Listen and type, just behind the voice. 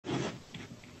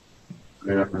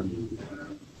No, Your Honor.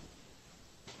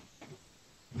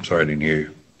 I'm sorry, I didn't hear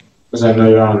you. I said no,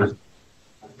 Your Honor.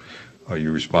 Are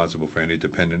you responsible for any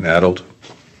dependent adult?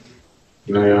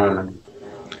 No, Your Honor.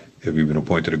 Have you been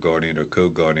appointed a guardian or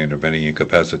co-guardian of any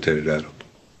incapacitated adult?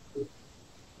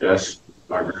 Yes.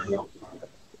 My grandma.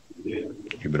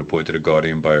 You've been appointed a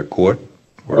guardian by a court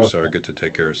or a Oh, surrogate to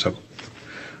take care of some.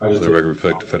 I For just the did. record,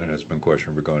 reflect defendant has been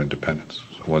questioned regarding dependents.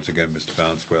 So once again, Mr.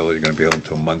 Valenzuela, you're going to be held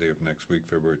until Monday of next week,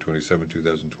 February 27,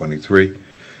 2023,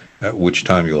 at which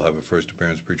time you'll have a first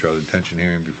appearance pretrial detention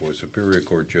hearing before a Superior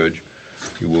Court judge.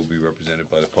 You will be represented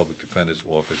by the Public Defender's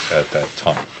Office at that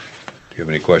time. Do you have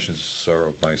any questions, sir,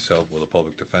 of myself or the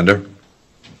Public Defender?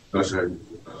 No, sir.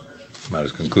 Matter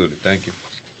is concluded. Thank you.